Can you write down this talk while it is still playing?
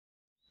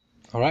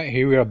Alright,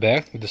 here we are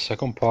back with the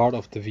second part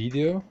of the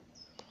video.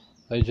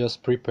 I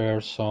just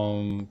prepared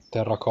some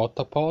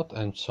terracotta pot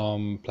and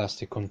some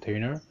plastic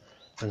container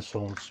and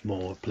some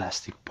small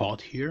plastic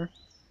pot here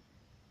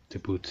to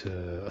put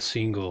a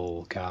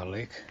single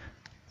garlic.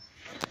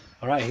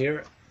 Alright,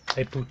 here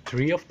I put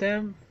 3 of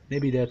them.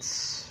 Maybe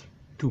that's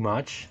too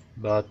much,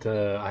 but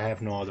I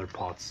have no other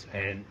pots,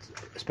 and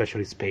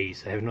especially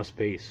space. I have no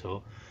space,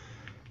 so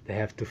they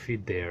have to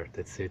fit there.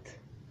 That's it.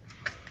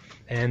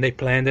 And they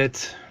planted,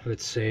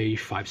 let's say,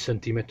 5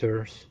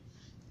 centimeters.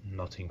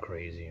 Nothing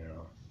crazy, you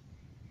know.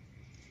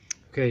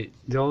 Okay,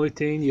 the only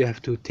thing you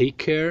have to take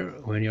care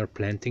when you're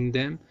planting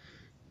them,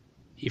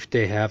 if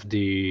they have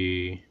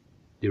the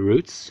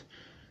roots,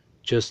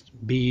 just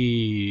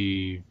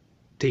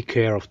take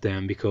care of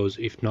them, because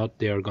if not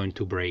they are going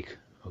to break.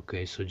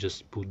 Okay, so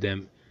just put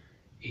them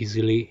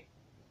easily,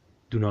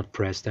 do not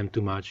press them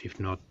too much, if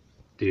not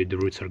the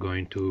roots are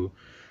going to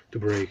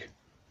break.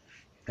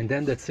 And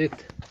then that's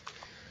it.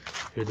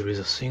 Here there is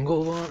a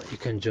single one, you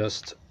can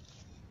just,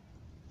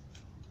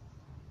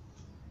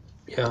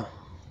 yeah,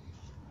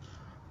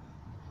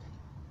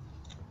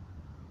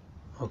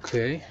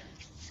 okay,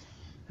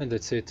 and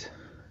that's it.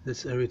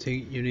 That's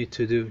everything you need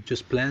to do.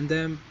 Just plant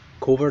them,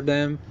 cover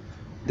them.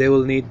 They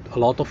will need a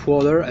lot of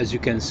water, as you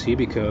can see,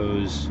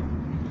 because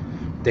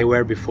they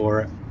were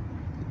before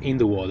in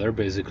the water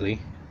basically,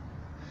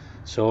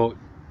 so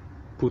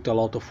put a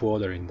lot of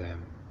water in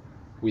them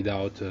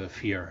without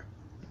fear.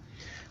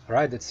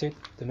 Alright, that's it.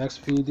 The next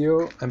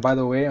video, and by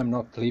the way, I'm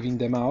not leaving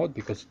them out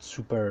because it's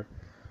super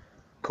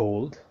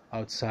cold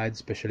outside,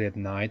 especially at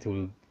night.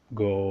 We'll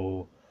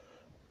go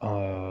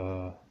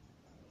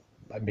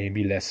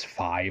maybe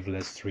 -5,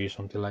 -3,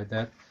 something like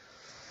that.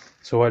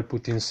 So I'll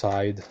put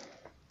inside,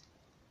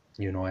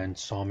 you know, and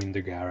some in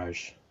the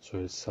garage, so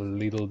it's a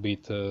little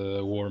bit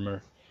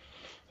warmer.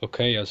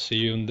 Okay, I'll see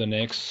you in the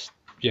next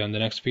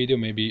video,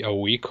 maybe a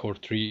week or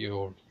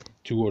 2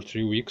 or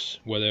 3 weeks,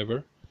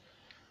 whatever.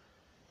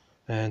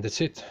 And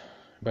that's it.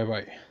 Bye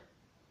bye.